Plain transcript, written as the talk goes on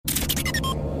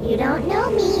You don't know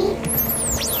me.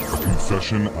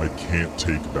 Confession I can't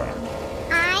take back.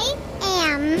 I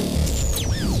am...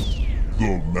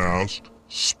 The Masked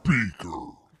Speaker.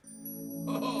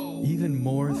 Even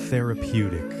more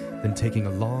therapeutic than taking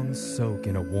a long soak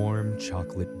in a warm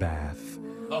chocolate bath,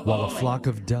 while a flock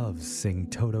of doves sing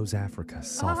Toto's Africa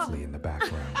softly in the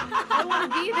background. I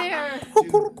want to be there.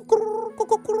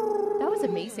 That was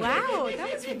amazing. Wow,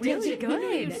 that was really You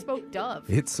good. spoke dove.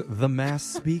 It's The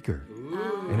Masked Speaker,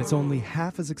 and it's only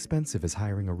half as expensive as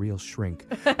hiring a real shrink.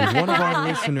 If one of our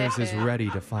listeners is ready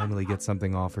to finally get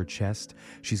something off her chest,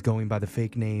 she's going by the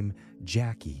fake name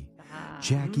Jackie.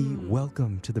 Jackie,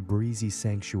 welcome to the breezy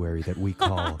sanctuary that we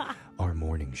call our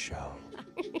morning show.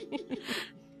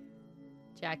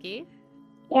 Jackie?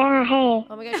 Yeah, hey.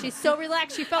 Oh my gosh, she's so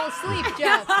relaxed she fell asleep,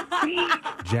 Jeff.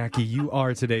 Jackie, you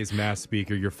are today's Masked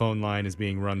Speaker. Your phone line is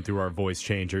being run through our voice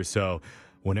changer, so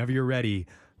whenever you're ready,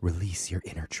 release your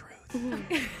inner truth.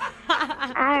 All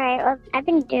right, well, I've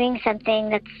been doing something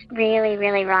that's really,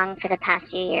 really wrong for the past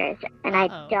few years, and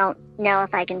I don't know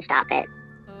if I can stop it.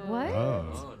 What?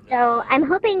 Oh. So I'm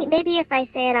hoping maybe if I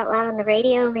say it out loud on the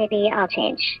radio, maybe I'll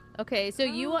change. Okay, so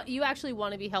you actually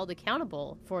want to be held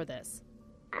accountable for this.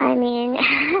 I mean,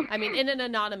 I mean, in an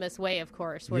anonymous way, of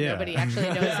course, where Yeah. nobody actually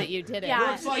knows that you did it. Yeah,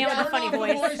 Looks like and with a you're funny not the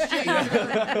voice.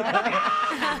 changer.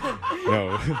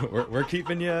 No,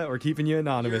 we're keeping you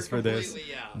anonymous for this.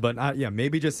 Completely, yeah. But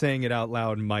maybe just saying it out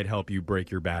loud might help you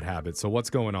break your bad habits. So what's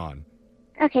going on?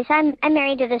 okay, so I'm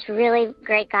married to this really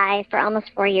great guy for almost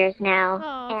 4 years now.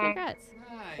 Oh, and congrats.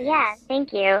 Nice. yeah,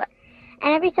 thank you.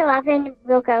 And every so often,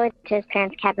 we'll go to his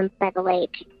parents' cabin by the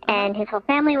lake, and his whole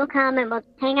family will come, and we'll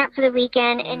hang out for the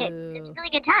weekend, and it's a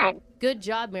really good time. Good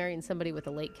job marrying somebody with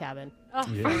a lake cabin. Oh,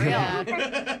 Yeah. for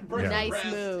real. Bring the Nice rest.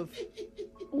 move.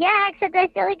 Yeah, except I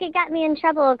feel like it got me in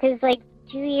trouble because, like,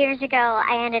 2 years ago,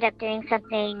 I ended up doing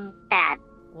something bad.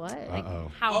 What?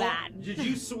 Uh-oh. How Oh, bad? Did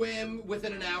you swim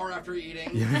within an hour after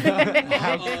eating?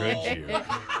 How Uh-oh. could you?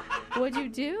 What'd you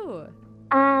do?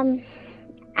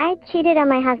 I cheated on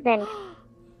my husband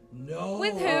No.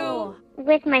 With who?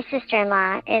 with my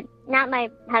sister-in-law. Not my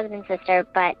husband's sister,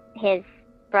 but his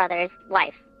brother's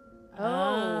wife. Oh.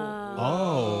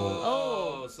 Oh.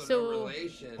 Oh, so, so no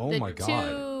relation. Oh the my God.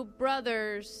 two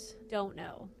brothers. Don't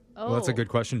know. Oh. Well, that's a good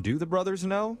question. Do the brothers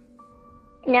know?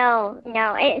 No,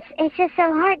 it's just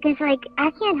so hard because, like, I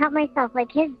can't help myself.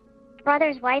 Like, his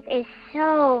brother's wife is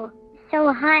so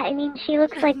hot. I mean, she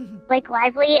looks like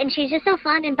lively, and she's just so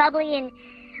fun and bubbly, and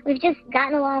we've just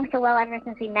gotten along so well ever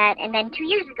since we met. And then 2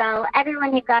 years ago,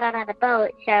 everyone had got out on the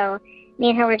boat, so me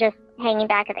and her were just hanging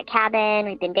back at the cabin.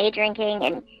 We've been day drinking,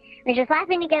 and we were just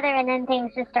laughing together, and then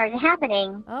things just started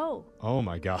happening. Oh. Oh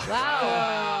my God.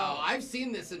 Wow. I've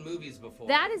seen this in movies before.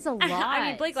 That is a lot. I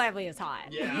mean, Blake Lively is hot.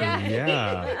 Yeah.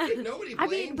 Yeah. Nobody I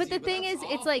blames mean, but you, the thing is,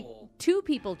 that's it's like awful. two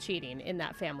people cheating in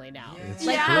that family now. It's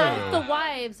Like true. both the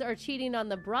wives are cheating on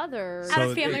the brothers. At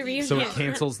a family So it reunion.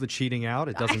 cancels the cheating out?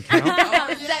 It doesn't count?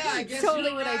 Oh, yeah, I guess totally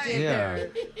you're what I right. did Yeah. there.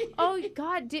 Oh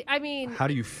God! I mean, How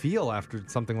do you feel after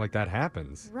something like that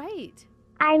happens? right?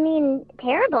 I mean,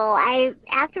 terrible.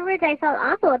 Afterwards I felt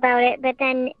awful about it, but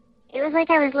then it was like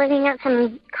I was living out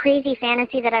some crazy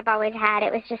fantasy that I've always had.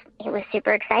 It was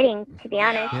super exciting, to be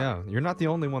honest. Yeah, you're not the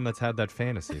only one that's had that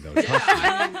fantasy, though. Yeah, Trust me.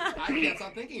 I can't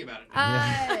stop thinking about it.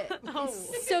 Uh,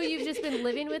 So you've just been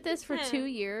living with this for 2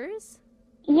 years?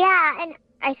 Yeah, and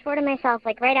I swore to myself,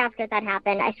 like right after that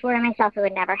happened, I swore to myself it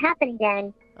would never happen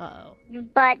again. Uh-oh.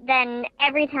 But then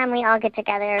every time we all get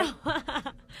together,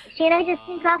 she and I just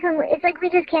think often, it's like we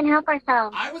just can't help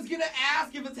ourselves. I was gonna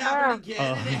ask if it's happened again,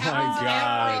 and it Oh, happens my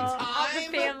God. All the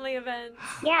every time. family events.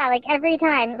 Yeah, like every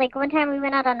time. Like one time we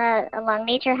went out on a long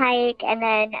nature hike, and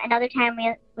then another time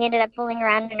we ended up fooling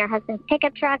around in our husband's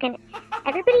pickup truck, and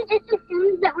everybody just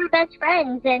assumes that we're best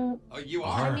friends, and Oh, you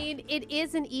I are. mean, it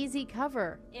is an easy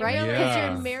cover, It right? really Because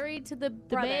Yeah. you're married to the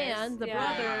Brothers, man, the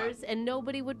yeah. brothers, and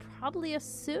nobody would probably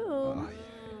assume.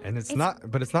 And it's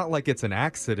not like it's an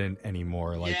accident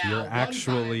anymore. Like Yeah, you're one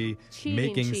actually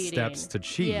making Cheating. steps to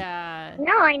cheat. Yeah.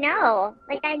 no, I know.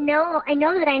 Like I know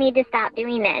that I need to stop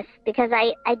doing this because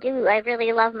I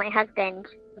really love my husband,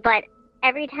 but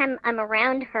every time I'm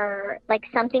around her, like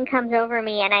something comes over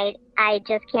me and I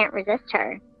just can't resist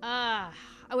her.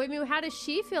 I mean, how does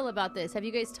she feel about this? Have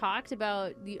you guys talked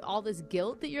about all this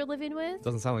guilt that you're living with?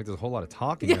 Doesn't sound like there's a whole lot of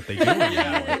talking that they do.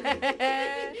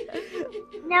 Anymore.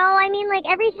 No, I mean, like,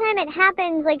 every time it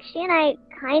happens, like, she and I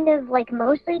kind of, like,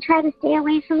 mostly try to stay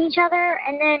away from each other,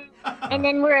 and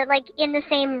then we're, like, in the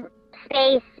same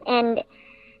space, and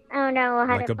I don't know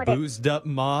how Like to a put it. boozed up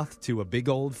moth to a big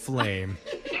old flame.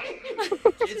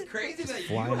 It's crazy that you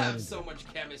Flying out have of- so much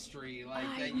chemistry, like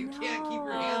that you can't keep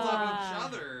your hands off each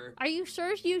other. you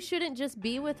sure you shouldn't just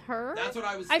be with her? That's what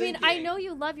I was I mean, thinking. I know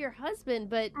you love your husband,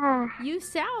 but you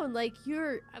sound like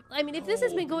you're. I mean, if this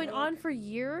has been going on for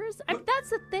years, that's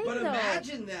the thing, But though.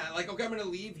 imagine that. Like, okay, I'm going to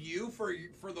leave you for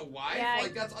the wife. Yeah.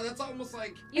 Like, that's almost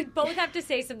like... You both have to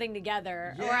say something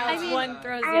together, or Yeah. else I mean, one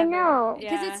throws the I other. know.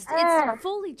 Because Yeah. it's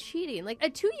fully cheating. Like a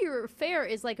 2-year affair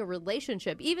is like a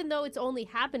relationship, even though it's only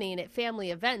happening at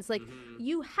family events. Like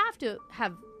you have to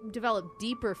have developed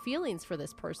deeper feelings for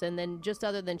this person than just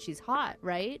other than she's hot,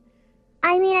 right?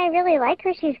 I mean, I really like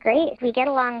her. She's great. We get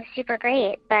along super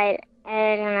great, but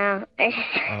I don't know.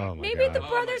 Oh, my Maybe God. the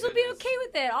brothers will be goodness. okay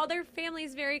with it. All their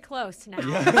family's very close now. It's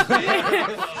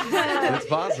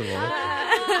possible.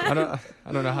 I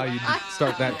don't know how you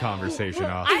start that conversation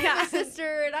off. I have a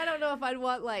sister, and I don't know if I'd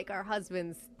want like our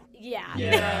husbands. Yeah.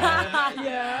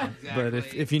 Yeah. But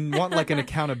if you want like an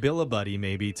accountability buddy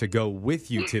maybe to go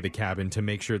with you to the cabin to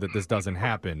make sure that this doesn't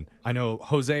happen, I know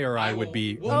Jose or I would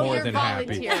be more you're than happy.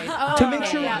 volunteering. Oh, To make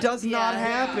okay, sure yeah. it does not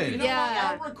happen. You know what?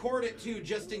 Yeah. I'll record it too,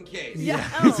 just in case. You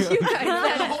guys.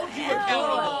 I'll hold you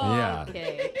accountable. Yeah.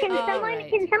 Okay. Can All someone right.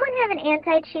 can someone have an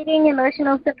anti-cheating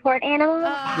emotional support animal?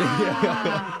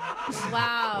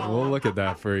 Wow. We'll look at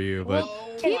that for you, but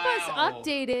Whoa, Keep wow. us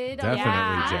updated on what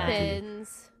Definitely, Jackie.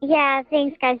 happens. Yeah,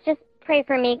 thanks, guys. Just pray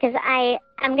for me because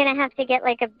I'm gonna have to get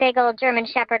like a big old German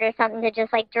Shepherd or something to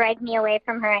just like drag me away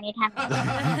from her anytime.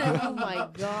 Oh my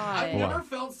I've God. never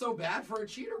felt so bad for a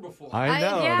cheater before. I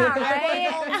know. Yeah, right?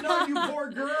 Oh, no, you poor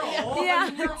girl. Yeah,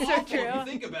 You're that's awful so if true. you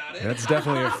think about it. That's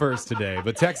definitely a first today.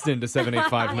 But text in to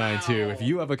 78592 if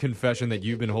you have a confession that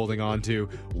you've been holding on to.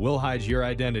 We'll hide your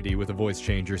identity with a voice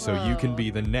changer so you can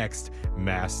be the next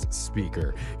masked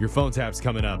speaker. Your phone tap's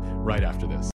coming up right after this.